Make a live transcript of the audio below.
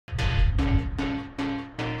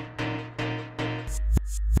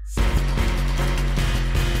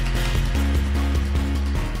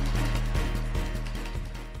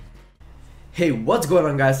Hey, what's going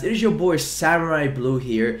on, guys? It is your boy Samurai Blue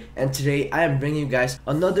here, and today I am bringing you guys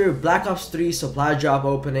another Black Ops 3 supply drop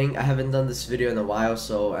opening. I haven't done this video in a while,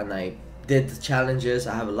 and I did the challenges.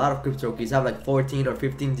 I have a lot of crypto keys. I have like 14 or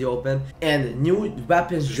 15 to open, and new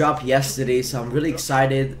weapons dropped yesterday, so I'm really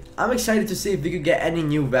excited. I'm excited to see if we could get any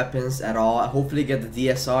new weapons at all. I hopefully get the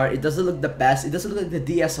DSR. It doesn't look the best. It doesn't look like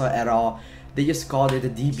the DSR at all. They just called it the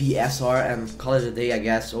DBSR and call it a day, I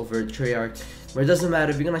guess, over Treyarch. But it doesn't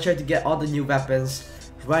matter. We're gonna try to get all the new weapons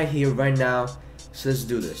right here, right now. So let's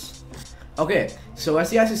do this. Okay, so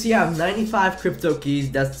as you guys can see, I have 95 crypto keys.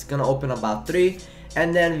 That's gonna open about 3.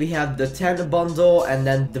 And then we have the 10 bundle and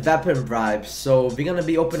then the weapon bribes. So we're gonna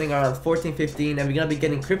be opening around 14, 15, and we're gonna be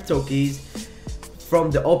getting crypto keys from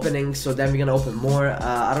the opening. So then we're gonna open more.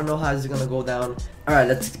 I don't know how this is gonna go down. Alright,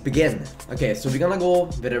 let's begin. Okay, so we're gonna go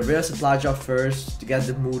with a real supply drop first to get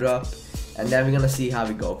the mood up. And then we're gonna see how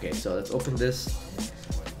we go. Okay, so let's open this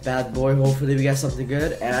bad boy. Hopefully we get something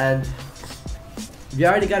good. And we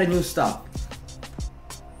already got a new stock.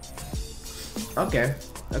 Okay.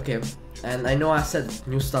 And I know I said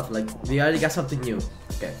new stuff, like we already got something new.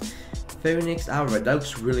 Okay. Phoenix Alright, that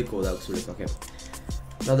looks really cool. Okay.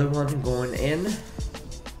 Another one going in.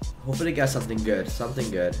 Hopefully got something good.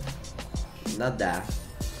 Not that.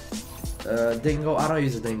 Dingo, I don't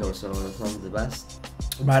use a dingo, so it's not the best.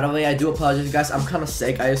 By the way, I do apologize, guys. I'm kind of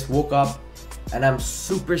sick. I just woke up and I'm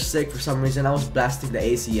super sick for some reason. I was blasting the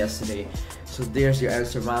AC yesterday. So there's your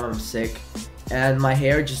answer, mom. I'm sick. And my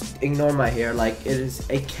hair, just ignore my hair. Like,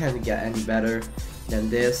 it can't get any better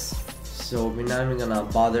than this. So we're not even gonna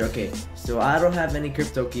bother. Okay, so I don't have any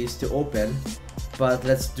crypto keys to open, but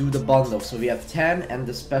let's do the bundle. So we have 10 and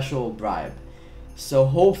the special bribe. So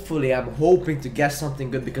hopefully, I'm hoping to get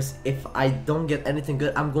something good, because if I don't get anything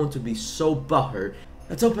good, I'm going to be so butthurt.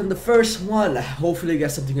 Let's open the first one. Hopefully we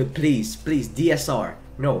get something good. Please, DSR.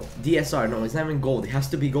 No, DSR. No, it's not even gold. It has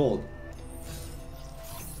to be gold.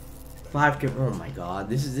 5K. Oh my god.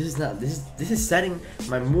 This is setting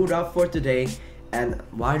my mood up for today. And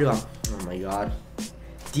why do I? Oh my god.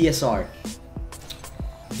 DSR.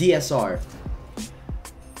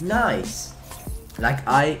 Nice. Like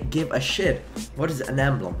I give a shit. What is an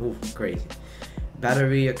emblem? Ooh, crazy.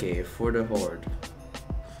 Battery. Okay, for the horde.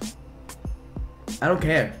 I don't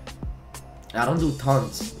care. I don't do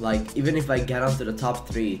tons. Like, even if I get onto the top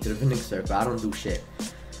 3 to the winning circle, I don't do shit.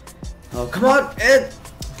 Oh, come on!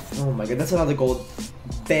 Oh my god, that's another gold.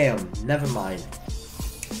 Bam. Never mind.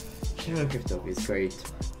 Shadow Crypto is great.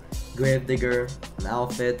 Grave Digger, an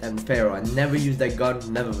outfit, and Pharaoh. I never use that gun,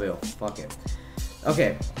 never will. Fuck it.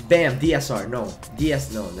 Okay, bam. DSR. No.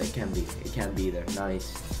 No, that can't be. It can't be there.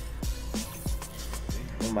 Nice.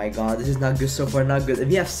 Oh my god, this is not good so far, not good.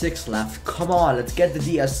 We have 6 left. Come on, let's get the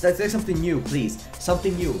DS. Let's get something new, please.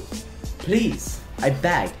 Something new. Please. I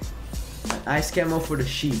beg. Ice camo for the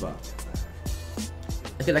Shiva.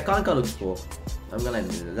 Okay, that Conca looks cool. I'm gonna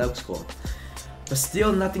admit it, that looks cool. But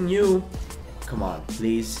still nothing new. Come on,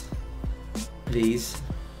 please.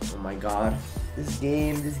 Oh my god. This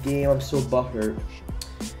game, I'm so butthurt.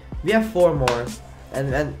 We have 4 more. And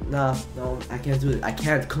no, I can't do it. I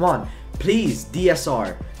can't. Come on. Please,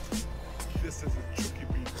 DSR. This is a Tricky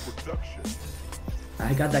Beat production.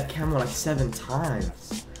 I got that camo like 7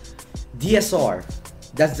 times. DSR.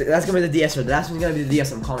 That's gonna be the DSR. The last one's gonna be the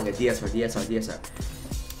DSR. I'm calling it DSR.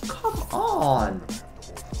 Come on.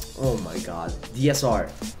 Oh my god. DSR.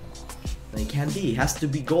 It can't be. It has to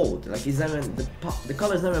be gold. Like, it's not even the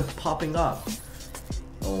color's not even popping up.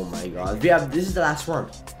 Oh my god. This is the last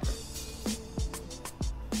one.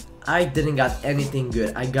 I didn't got anything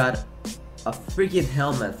good. I got a freaking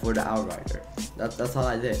helmet for the Outrider. That's all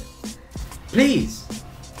I did. Please!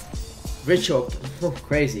 Ritual. Oh,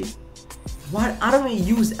 crazy. What? I don't even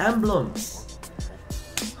use emblems.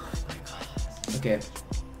 Oh my god. Okay.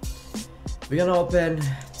 We're gonna open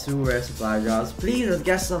 2 rare supply drops. Please, let's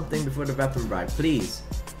get something before the weapon bribe. Please.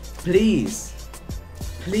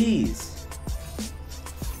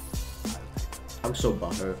 I'm so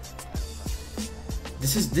butthurt.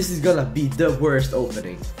 This is gonna be the worst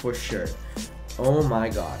opening for sure. Oh my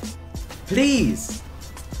god. Please!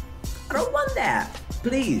 I don't want that!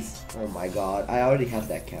 Please! Oh my god, I already have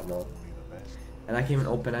that camo. And I can't even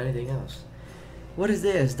open anything else. What is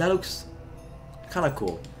this? That looks kinda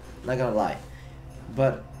cool. Not gonna lie.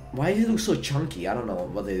 But why does it look so chunky? I don't know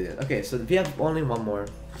what they did. Okay, so we have only one more.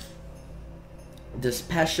 The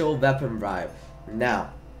special weapon bribe.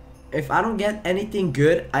 Now, if I don't get anything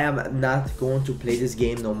good, I am not going to play this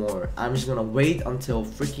game no more. I'm just gonna wait until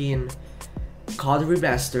freaking COD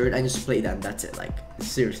Remastered and just play that. That's it. Like,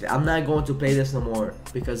 seriously, I'm not going to play this no more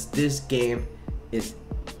because this game is.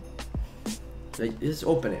 Like, just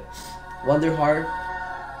open it. Wonderhard,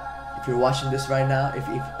 if you're watching this right now, if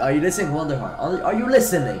are you listening, Wonderhard? Are you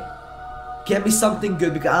listening? Get me something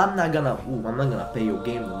good because I'm not gonna pay your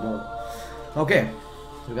game no more. Okay,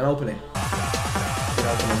 we're gonna open it. We're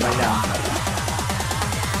gonna open it right now.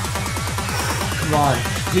 Come on,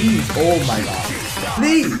 please! Oh my god,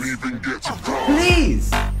 please,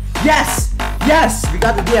 please! Yes, yes! We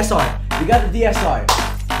got the DSR. We got the DSR.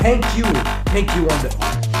 Thank you,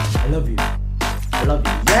 Wonderhard. I love you. I love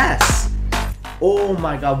you. Yes! Oh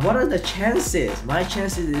my god, what are the chances? My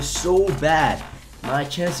chances is so bad. My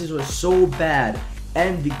chances were so bad.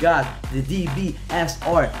 And we got the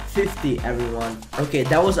DBSR 50, everyone. Okay,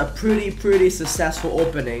 that was a pretty successful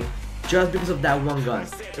opening just because of that one gun.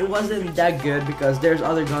 It wasn't that good because there's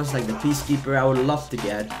other guns like the Peacekeeper I would love to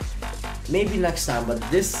get. Maybe next time, but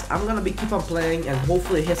this I'm gonna keep on playing and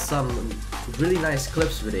hopefully hit some really nice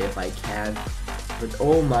clips with it if I can. But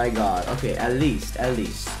oh my god, okay, at least.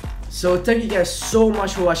 So thank you guys so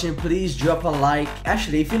much for watching. Please drop a like.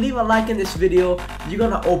 Actually, if you leave a like in this video, you're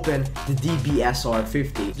gonna open the DBSR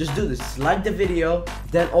 50. Just do this, like the video,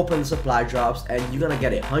 then open the supply drops, and you're gonna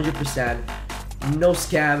get it 100%. No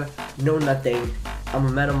scam, no nothing. I'm a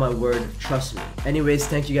man of my word, trust me. Anyways,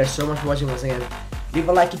 thank you guys so much for watching once again. Leave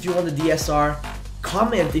a like if you want the DSR.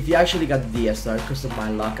 Comment if you actually got the DSR. Because of my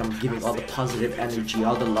luck, I'm giving all the positive energy,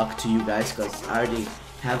 all the luck to you guys because I already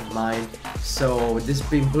have mine. So this has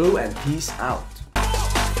been Bloo and peace out.